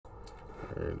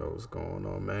already know what's going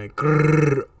on, man.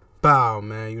 Grrr, bow,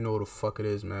 man. You know what the fuck it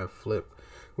is, man. Flip.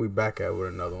 We back at with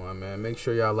another one, man. Make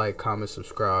sure y'all like, comment,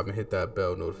 subscribe, and hit that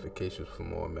bell notifications for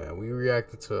more, man. We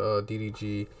reacted to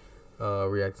DDG,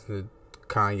 reacting to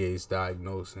Kanye's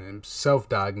diagnosis,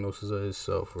 self-diagnosis of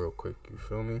himself real quick. You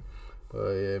feel me?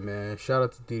 But yeah, man. Shout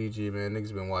out to DDG, man.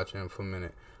 Niggas been watching him for a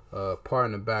minute. Part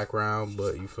in the background,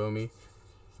 but you feel me?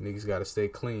 Niggas gotta stay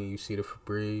clean. You see the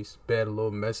Febreze. Bad, a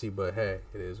little messy, but hey,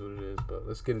 it is what it is. But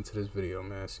let's get into this video,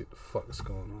 man. See what the fuck is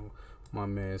going on. My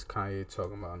man's Kanye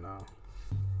talking about now.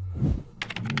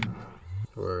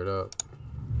 Word up.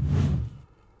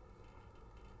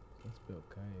 Let's spell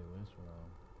Kanye West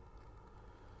wrong.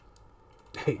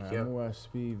 Hey, right, yeah. I'm gonna watch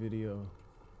speed video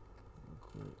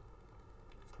real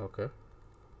quick. Okay.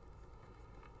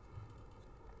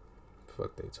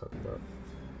 Fuck they talking about.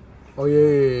 Oh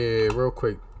yeah, real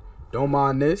quick. Don't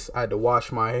mind this. I had to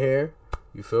wash my hair.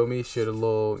 You feel me? Shit a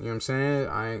little, you know what I'm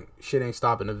saying? Shit ain't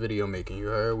stopping the video making, you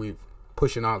heard? We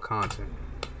pushing out content.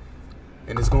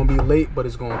 And it's gonna be late, but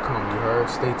it's gonna come, you heard?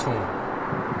 Stay tuned.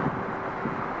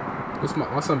 What's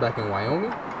my son back in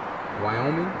Wyoming?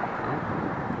 Wyoming?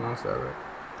 I pronounce that right.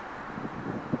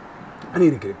 I need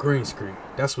to get a green screen.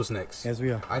 That's what's next. Yes,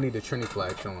 we are. I need the Trinity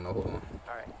flag showing. Hold on.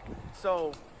 Alright.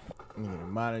 So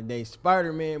modern day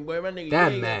Spider-Man, boy. My nigga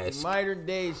that Jay mask. Modern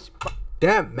day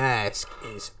That mask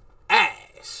is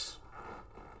ass.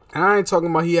 And I ain't talking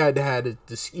about he had to have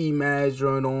the ski mask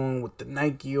joint on with the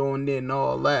Nike on there and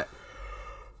all that.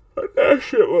 But that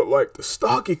shit looked like the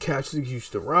stocking caps niggas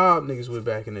used to rob niggas with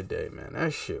back in the day, man.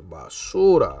 That shit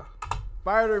basura.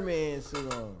 Spider-Man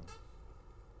suit on.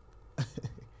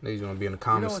 Niggas gonna be in the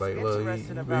comments like, look,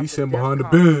 you he sitting behind the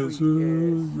bench, you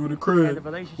in the crib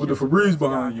with the Febreze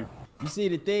behind you. You see,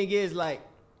 the thing is, like,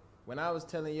 when I was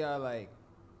telling y'all, like,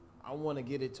 I want to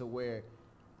get it to where,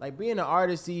 like, being an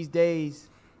artist these days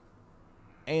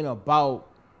ain't about,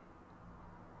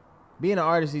 being an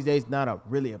artist these days not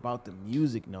really about the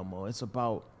music no more. It's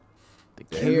about the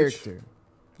character.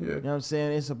 Yeah. You know what I'm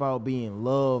saying? It's about being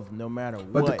loved no matter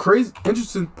what. But the crazy,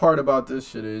 interesting part about this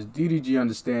shit is DDG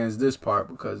understands this part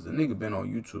because the nigga been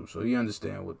on YouTube, so he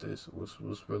understand what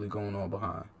what's really going on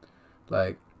behind.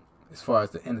 Like, as far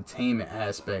as the entertainment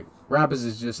aspect, rappers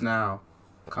is just now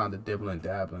kind of dibbling,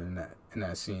 dabbling in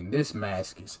that scene. This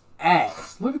mask is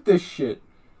ass. Look at this shit.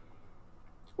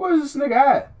 Where is this nigga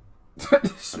at?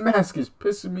 This mask is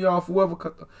pissing me off. Whoever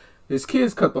his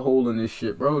kids cut the hole in this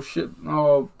shit, bro. Shit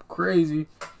all crazy.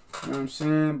 You know what I'm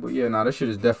saying? But yeah, nah, this shit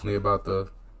is definitely about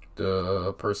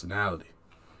the personality.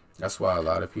 That's why a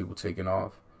lot of people taking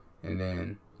off. And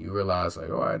then you realize,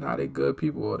 like, all right, now they good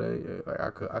people, or they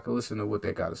like I could listen to what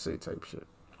they gotta say type shit.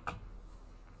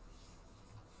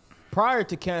 Prior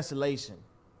to cancellation,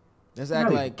 let's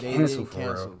act like they didn't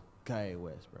cancel Kanye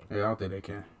West, bro. Yeah, I don't think they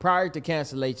can. Prior to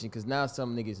cancellation, because now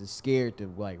some niggas is scared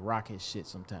to, like, rock his shit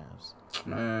sometimes.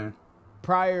 Man.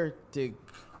 Prior to...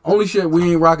 Only shit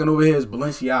we ain't rocking over here is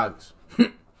Balenciagas.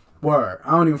 Word. I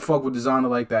don't even fuck with designer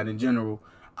like that in general.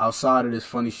 Outside of this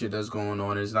funny shit that's going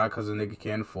on, it's not because a nigga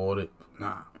can't afford it.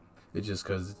 Nah. It's just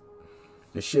because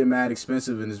the shit mad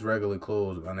expensive and it's regular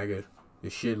clothes, my nigga.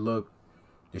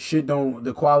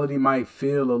 The quality might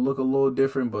feel or look a little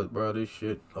different, but bro, this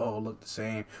shit all look the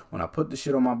same. When I put the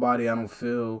shit on my body, I don't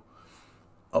feel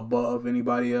above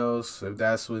anybody else. If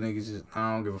that's what niggas is,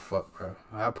 I don't give a fuck, bro.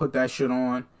 I put that shit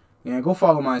on. Yeah, go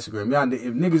follow my Instagram. Y'all,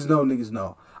 if niggas know, niggas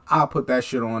know. I'll put that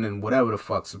shit on and whatever the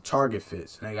fuck, some Target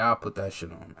fits. Nigga, I'll put that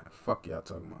shit on, man. Fuck y'all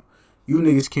talking about. You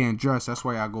niggas can't dress. That's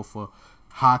why y'all go for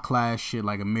high class shit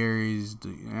like a Mary's.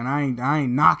 And I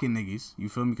ain't knocking niggas. You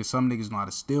feel me? Because some niggas know how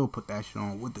to still put that shit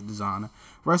on with the designer.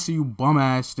 Rest of you bum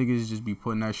ass niggas just be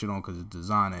putting that shit on because it's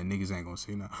designer and niggas ain't gonna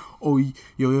say nothing. Oh,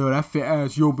 yo, that fit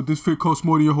ass. Yo, but this fit costs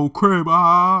more than your whole crib.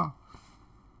 Ah.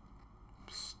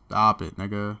 Stop it,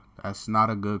 nigga. That's not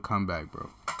a good comeback,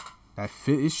 bro. That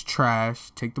fit is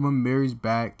trash. Take the Mary's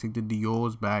back. Take the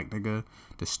Dior's back, nigga.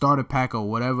 The starter pack or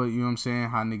whatever, you know what I'm saying?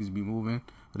 How niggas be moving.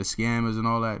 The scammers and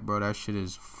all that, bro. That shit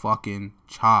is fucking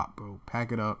chop, bro.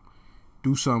 Pack it up.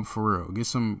 Do something for real. Get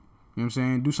some, you know what I'm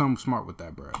saying? Do something smart with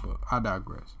that, bro. But I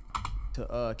digress.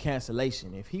 To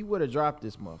cancellation. If he would have dropped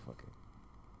this motherfucker.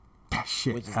 That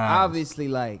shit which is ass. obviously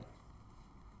like,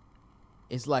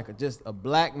 it's like just a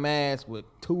black mask with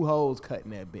 2 holes cut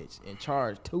in that bitch and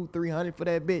charge $200-300 for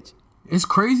that bitch. It's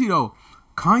crazy though.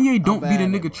 Kanye don't be the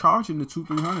nigga charging the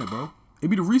 $200-300, bro. It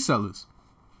be the resellers.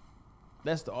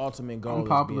 That's the ultimate goal.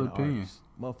 Unpopular opinion.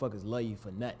 Motherfuckers love you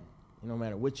for nothing. No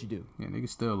matter what you do. Yeah, niggas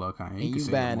still love Kanye. And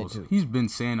you buying it too. He's been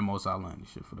saying the most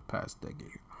outlandish shit for the past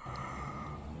decade.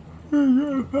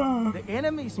 the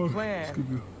enemy's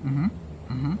plan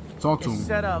Talk to him. is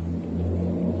set up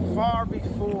far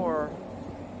before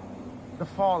the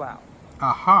fallout.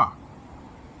 Aha.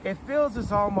 It feels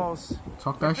as almost.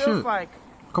 Talk that it feels shit. like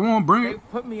Come on, bring they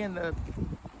it. put me in the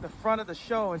front of the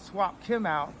show and swapped Kim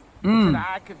out Mm. so that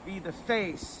I could be the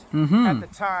face Mm-hmm. at the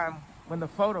time when the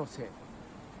photos hit.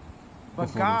 But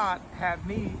What God had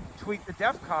me tweet the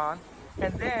DEF CON,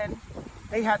 and then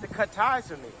they had to cut ties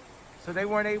with me. So they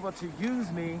weren't able to use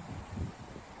me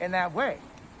in that way.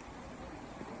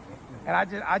 And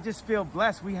I just feel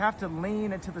blessed. We have to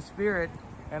lean into the Spirit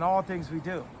in all things we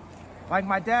do. Like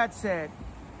my dad said,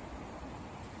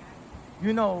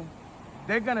 you know,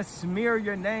 they're gonna smear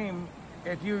your name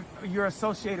if you're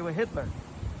associated with Hitler.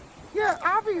 Yeah,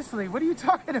 obviously. What are you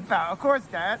talking about? Of course,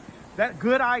 Dad. That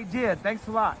good idea. Thanks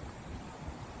a lot.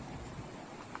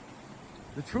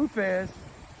 The truth is,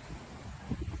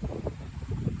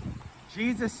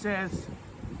 Jesus says,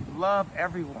 love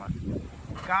everyone.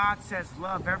 God says,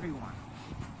 love everyone.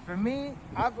 For me,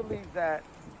 I believe that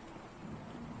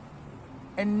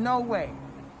in no way,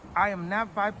 I am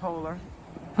not bipolar.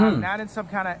 I'm not in some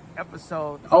kind of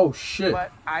episode. Oh, shit.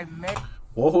 But I make...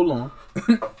 Well, hold on.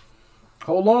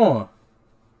 Hold on.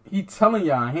 He telling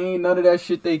y'all he ain't none of that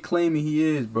shit they claiming he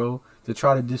is, bro, to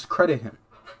try to discredit him.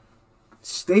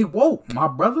 Stay woke, my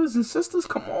brothers and sisters.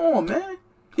 Come on, man.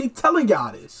 He telling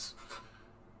y'all this.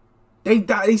 They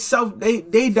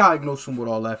diagnosed him with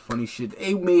all that funny shit.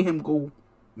 They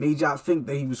made y'all think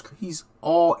that he's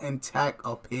all intact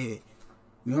up here.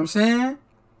 You know what I'm saying?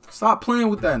 Stop playing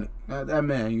with that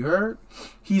man, you heard?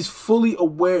 He's fully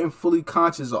aware and fully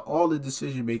conscious of all the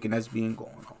decision making that's being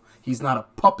going on. He's not a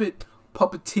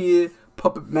puppeteer,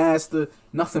 puppet master,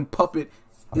 nothing puppet.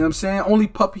 You know what I'm saying? Only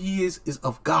puppet he is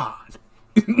of God.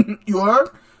 You heard?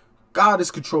 God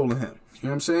is controlling him. You know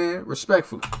what I'm saying?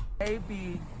 Respectfully.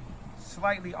 Maybe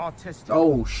slightly autistic.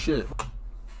 Oh, shit.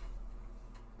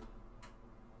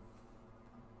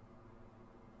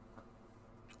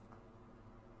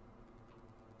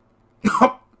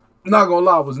 Not gonna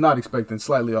lie, I was not expecting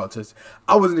slightly autistic.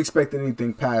 I wasn't expecting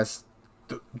anything past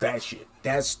that shit.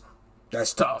 That's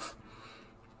tough.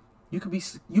 You could be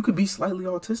slightly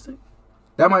autistic.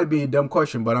 That might be a dumb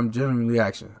question, but I'm genuinely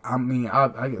asking. I mean, I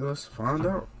let's find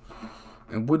out.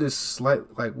 And what is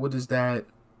what does that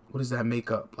make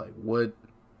up? Like, what? You know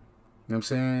what I'm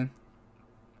saying?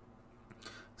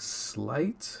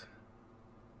 Slight.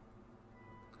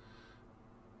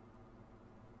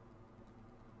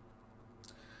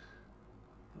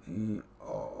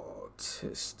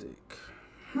 Autistic.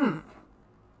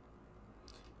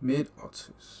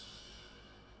 Mid-autism.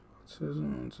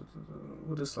 Autism.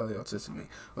 What does slightly autistic mean?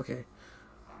 Okay.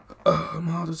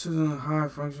 Mild autism, high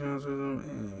function autism,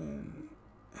 and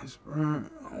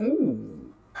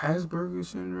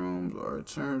Asperger's syndromes are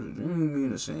terms that generally mean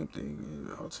the same thing.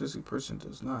 An autistic person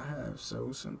does not have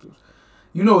several symptoms.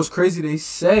 You know, it's crazy. They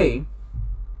say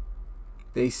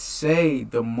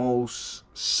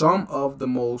some of the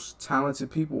most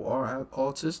talented people are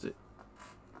autistic.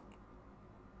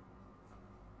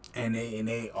 And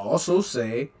they also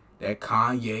say that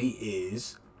Kanye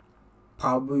is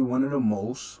probably one of the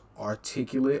most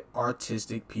articulate,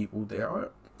 artistic people there are.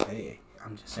 Hey,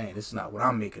 I'm just saying, this is not what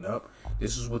I'm making up.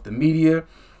 This is what the media,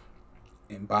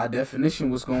 and by definition,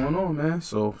 what's going on, man.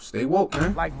 So stay woke,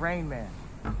 man. Like Rain Man.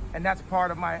 And that's part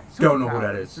of my superpower. Don't know who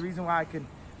that is. It's the reason why I can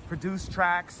produce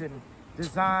tracks and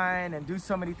design and do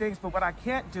so many things. But what I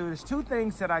can't do, there's two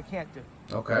things that I can't do.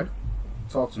 Okay.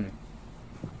 Talk to me.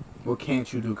 What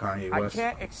can't you do, Kanye West? I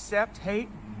can't accept hate.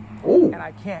 Ooh. And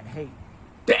I can't hate.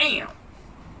 Damn.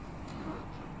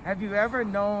 Have you ever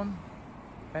known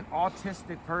an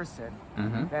autistic person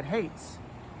that hates?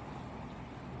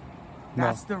 No.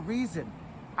 That's the reason.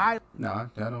 Nah,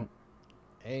 I don't.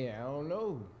 Hey, I don't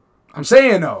know. I'm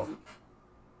saying though,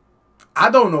 I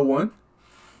don't know one.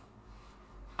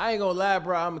 I ain't gonna lie,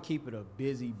 bro. I'm gonna keep it a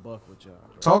busy buck with y'all.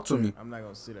 Bro. Talk to me. I'm not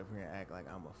gonna sit up here and act like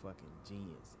I'm a fucking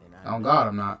genius. And Oh God,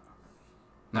 I'm not.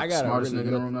 I the gotta smartest really nigga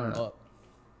in the look room. None of that. up,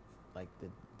 like the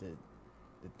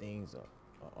things of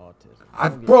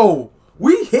autism. Bro,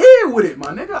 we here with it, my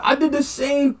nigga. I did the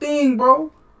same thing,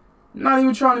 bro. Not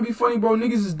even trying to be funny, bro.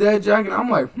 Niggas is dead jacking. I'm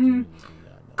like,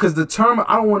 because the term,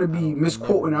 I don't want to be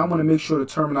misquoting. I want to make sure the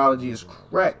terminology is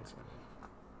correct.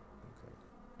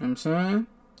 You know what I'm saying?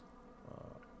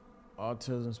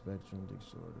 Autism spectrum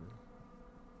disorder.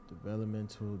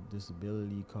 Developmental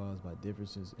disability caused by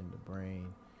differences in the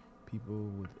brain. People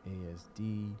with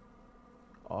ASD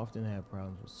often have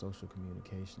problems with social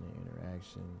communication and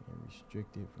interaction and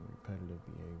restricted from repetitive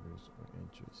behaviors or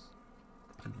interests.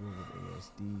 People with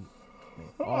ASD may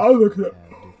often have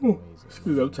different ways of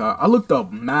learning. I looked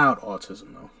up mild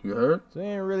autism, though. You heard? So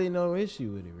there ain't really no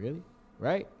issue with it, really,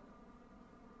 right?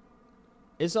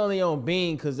 It's only on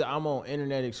Bing because I'm on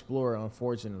Internet Explorer,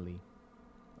 unfortunately.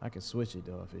 I can switch it,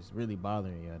 though, if it's really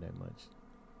bothering y'all that much.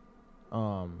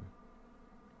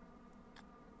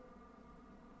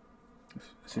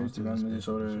 Serious developmental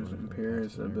disorders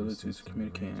impairs the ability to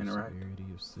communicate and interact. Severity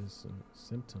of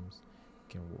symptoms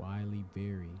can widely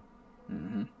vary.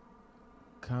 Mm-hmm.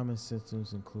 Common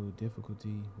symptoms include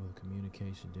difficulty with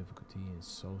communication, difficulty in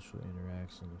social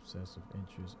interaction, obsessive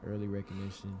interest, early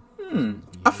recognition.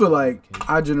 I feel like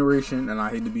our generation, and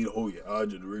I hate to be our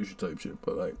generation type shit,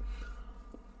 but like,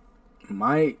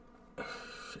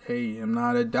 hey, I'm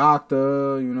not a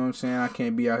doctor, you know what I'm saying? I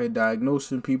can't be out here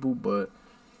diagnosing people, but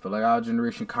I feel like our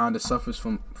generation kind of suffers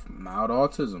from mild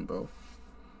autism, bro.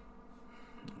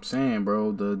 I'm saying,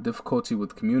 bro, the difficulty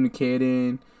with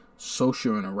communicating,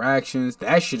 social interactions,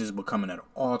 that shit is becoming at an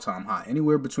all-time high.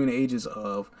 Anywhere between the ages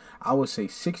of, I would say,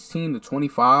 16 to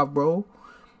 25, bro.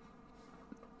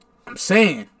 I'm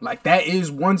saying, like, that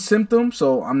is one symptom,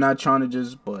 so I'm not trying to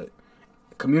just, but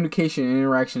communication and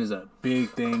interaction is a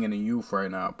big thing in the youth right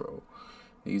now, bro.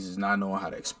 Niggas is not knowing how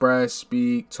to express,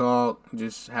 speak, talk,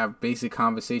 just have basic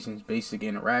conversations, basic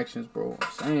interactions, bro.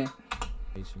 I'm saying.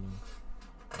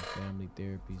 Family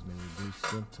therapies may reduce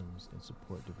symptoms and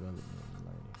support development and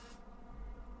learning.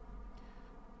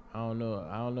 I don't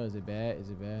know. Is it bad? Is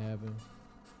it bad happening?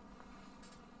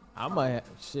 I might have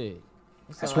shit.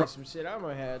 That's like some shit I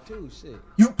might have too. Shit.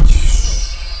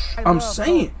 I'm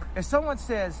saying. If someone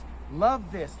says, love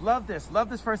this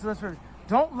person,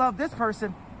 don't love this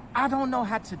person, I don't know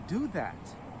how to do that.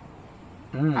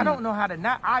 I don't know how to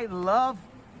not. I love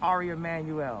Ari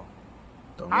Emanuel.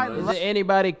 Is there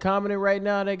anybody commenting right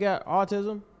now that got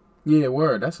autism? Yeah,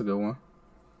 word. That's a good one.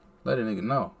 Let a nigga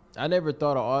know. I never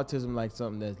thought of autism like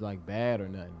something that's like bad or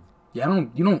nothing. Yeah,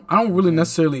 I don't really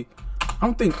necessarily, I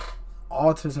don't think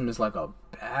autism is like a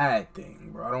bad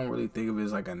thing, bro. I don't really think of it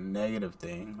as like a negative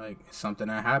thing. Like, it's something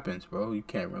that happens, bro. You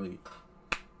can't really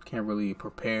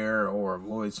prepare or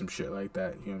avoid some shit like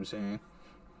that. You know what I'm saying?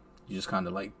 You just kind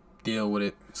of like deal with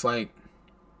it. It's like,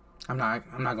 I'm not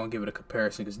gonna give it a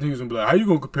comparison because niggas gonna be like, how you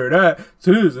gonna compare that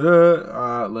to this?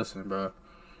 Listen, bro. You know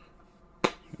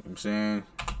what I'm saying?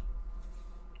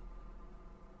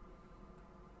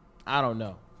 I don't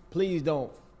know. Please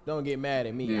don't get mad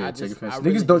at me. Yeah, take offense.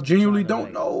 Niggas genuinely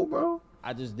don't know, bro.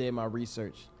 I just did my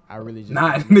research. I really just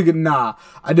nah.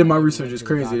 I did my research. It's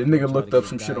crazy. The nigga looked up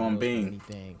some shit on Bing.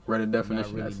 Read a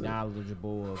definition. Not really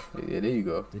knowledgeable of. Yeah, there you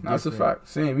go. That's a fact.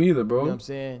 Same either, bro. You know what I'm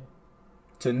saying?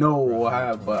 To know or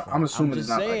have, but I'm assuming it's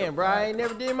not. I'm just saying, bro. I ain't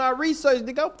never did my research.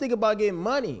 Nigga, I'm thinking about getting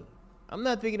money. I'm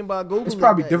not thinking about Google. It's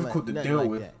probably difficult to deal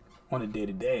with on a day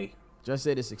to day. Just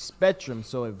said it's a spectrum,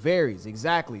 so it varies.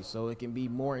 Exactly. So it can be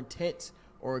more intense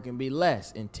or it can be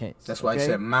less intense. That's why I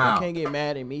said mild. Y'all can't get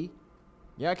mad at me.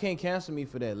 Y'all can't cancel me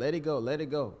for that. Let it go. Let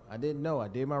it go. I didn't know. I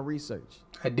did my research.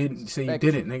 I didn't say you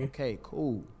did it, nigga. Okay,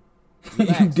 cool. You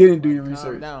didn't do your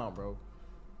research. Calm down, bro.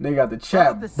 They got the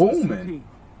chat booming.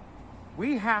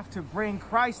 We have to bring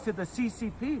Christ to the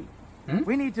CCP.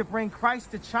 We need to bring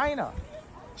Christ to China.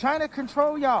 China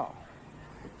control y'all.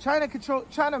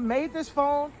 China made this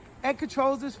phone and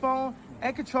controls this phone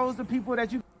and controls the people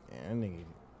that you. Yeah, that nigga.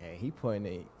 Yeah, he put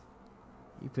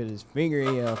his finger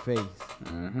in your face.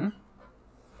 Mm-hmm.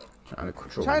 Trying to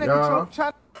control China.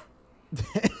 That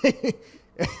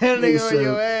nigga on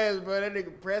your ass, bro. That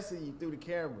nigga pressing you through the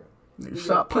camera. Nigga,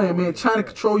 stop playing, man. Trying to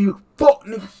control you. Fuck,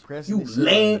 nigga. You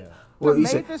lame. What he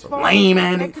said? Lame,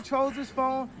 man. And controls this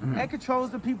phone and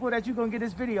controls the people that you're gonna get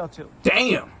this video to.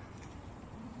 Damn.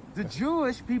 The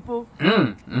Jewish people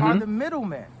are the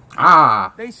middlemen.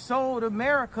 They sold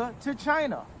America to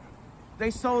China. They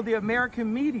sold the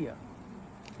American media.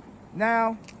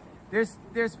 Now, there's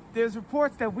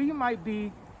reports that we might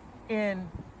be in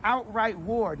outright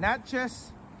war, not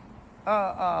just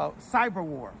cyber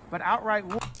war, but outright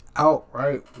war.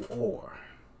 Outright war.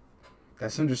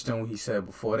 That's interesting what he said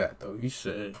before that, though. He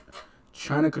said,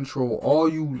 trying to control all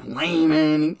you lame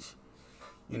annies,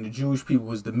 and the Jewish people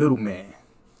was the middleman.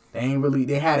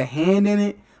 They had a hand in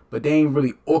it, but they ain't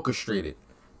really orchestrated.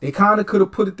 They kind of could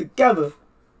have put it together,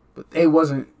 but they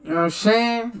wasn't, you know what I'm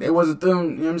saying? They wasn't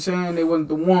them, you know what I'm saying? They wasn't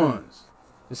the ones.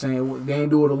 They're saying they ain't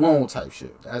do it alone type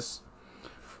shit. That's,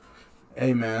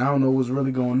 hey man, I don't know what's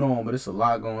really going on, but it's a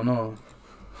lot going on.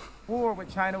 War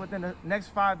with China within the next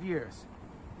 5 years.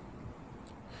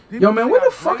 Yo man, where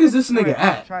the fuck is this nigga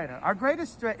at? China. Our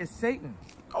greatest threat is Satan.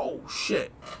 Oh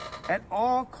shit. At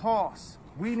all costs,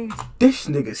 we need... This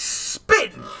nigga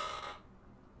spitting.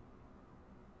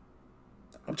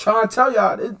 I'm trying to tell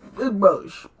y'all, this brother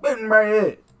spitting right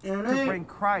here. You know what I mean? To bring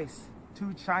Christ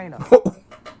to China.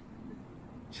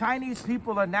 Chinese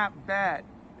people are not bad.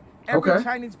 Every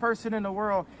Chinese person in the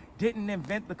world didn't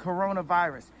invent the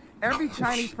coronavirus. Every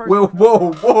Chinese person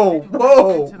whoa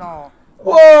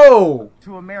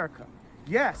to America.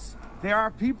 Yes, there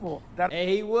are people that. And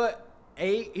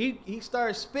he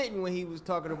started spitting when he was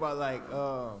talking about like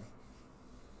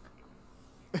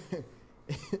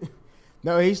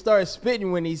no, he started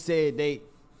spitting when he said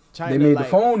China made like, the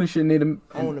phone and shit.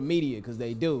 On the media because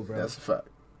they do, bro. That's a fact.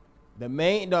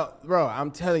 Bro,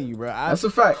 I'm telling you, bro. That's a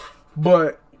fact.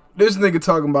 But this nigga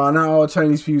talking about now all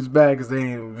Chinese people's bad because they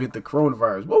ain't invent the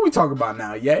coronavirus. What we talking about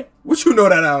now, yeah? What you know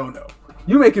that I don't know?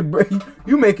 You making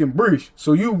breach.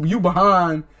 So you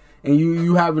behind and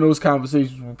you having those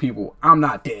conversations with people. I'm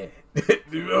not there.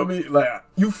 You know what I mean? Like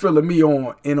you filling me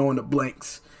on the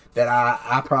blanks that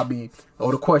I probably,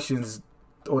 or the questions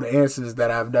or the answers that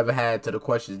I've never had to the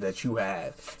questions that you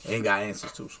have ain't got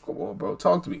answers to. So come on, bro.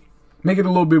 Talk to me. Make it a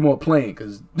little bit more plain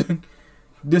because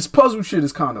this puzzle shit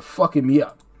is kind of fucking me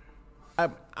up.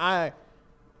 I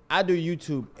do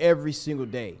YouTube every single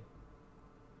day.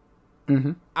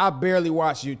 Mm-hmm. I barely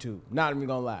watch YouTube. Not even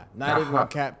gonna lie. Not even gonna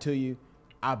cap to you.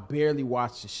 I barely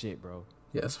watch the shit, bro.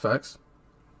 Yeah, that's facts.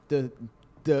 The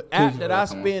app that I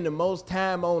spend the most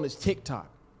time on is TikTok.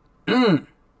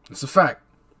 It's a fact.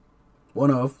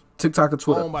 One of TikTok or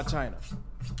Twitter. Owned by China.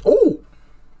 Oh.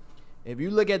 If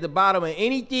you look at the bottom of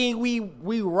anything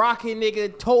we rocking,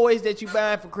 nigga, toys that you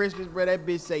buying for Christmas, bro, that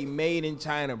bitch say made in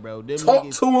China, bro. Them Talk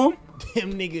niggas, to them.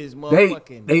 Them niggas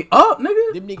motherfucking. They up,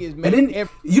 nigga. Them niggas made and then,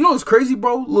 you know what's crazy,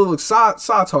 bro? Little side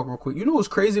talk real quick. You know what's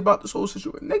crazy about this whole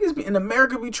situation? Niggas in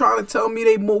America be trying to tell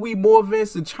me we more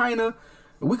advanced than China.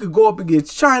 We could go up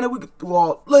against China. We could do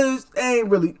all this. They ain't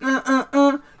really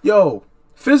Yo,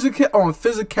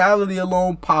 physicality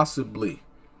alone, possibly.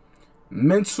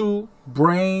 Mental,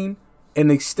 brain, and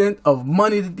extent of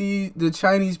money that the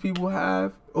Chinese people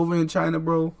have over in China,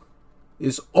 bro,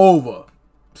 is over.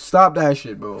 Stop that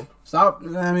shit, bro. Stop.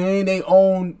 I mean, they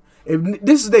own. If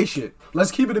this is their shit,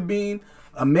 let's keep it a bean.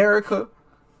 America.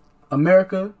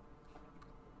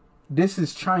 This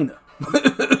is China.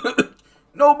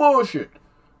 No bullshit.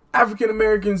 African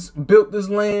Americans built this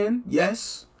land,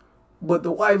 yes, but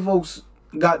the white folks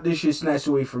got this shit snatched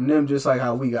away from them, just like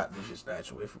how we got this shit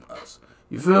snatched away from us.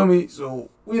 You feel me? So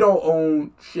we don't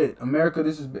own shit. America,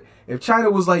 this is big. If China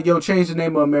was like, yo, change the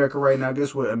name of America right now,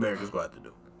 guess what America's going to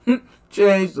do?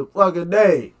 Change the fucking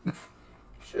name.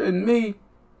 Shouldn't me? $1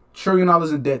 trillion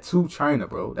in debt to China,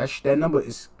 bro. That number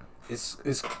is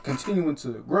continuing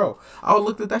to grow. I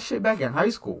looked at that shit back in high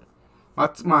school.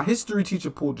 My history teacher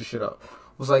pulled the shit up.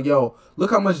 Was like, yo, look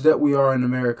how much debt we are in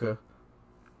America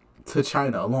to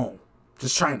China alone.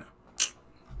 Just China.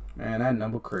 Man, that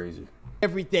number crazy.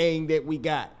 Everything that we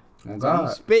got. Oh, God.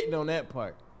 He's spitting on that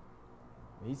part.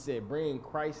 He said, bring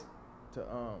Christ to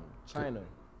China.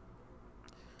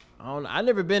 I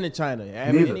never been to China.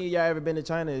 Have any of y'all ever been to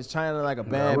China? Is China like a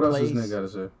bad what place? What else this nigga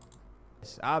gotta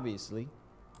say? Obviously.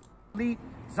 Elite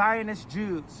Zionist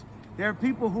Jews. There are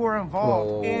people who are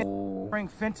involved in bring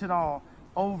fentanyl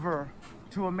over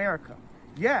to America.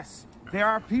 Yes, there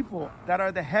are people that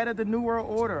are the head of the New World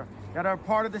Order, that are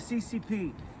part of the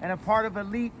CCP, and a part of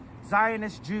elite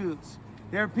Zionist Jews.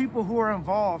 There are people who are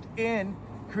involved in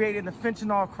creating the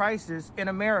fentanyl crisis in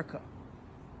America.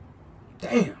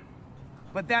 Damn.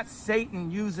 But that's Satan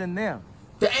using them.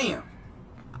 Damn.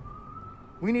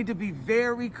 We need to be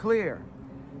very clear.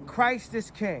 Christ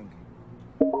is king.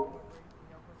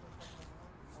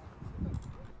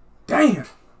 Damn.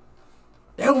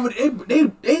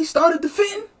 They started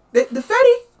defending the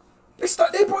Fetty.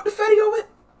 They brought the Fetty over.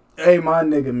 Hey, my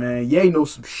nigga, man. Ye know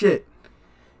some shit.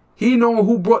 He know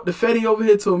who brought the Fetty over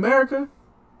here to America?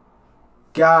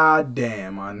 God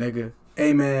damn, my nigga.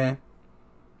 Hey, man.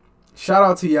 Shout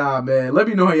out to y'all, man. Let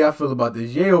me know how y'all feel about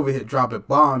this. Ye over here dropping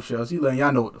bombshells. He letting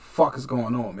y'all know what the fuck is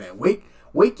going on, man.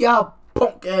 Wake y'all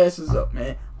punk asses up,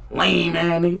 man. Lame,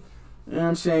 man, nigga. You know what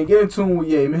I'm saying? Get in tune with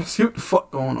Ye, man. See what the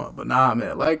fuck going on. But nah,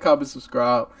 man. Like, comment,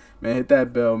 subscribe. Man, hit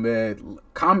that bell, man.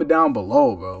 Comment down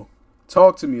below, bro.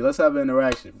 Talk to me. Let's have an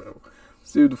interaction, bro.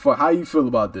 See what the fuck. How you feel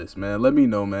about this, man? Let me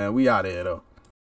know, man. We out of here, though.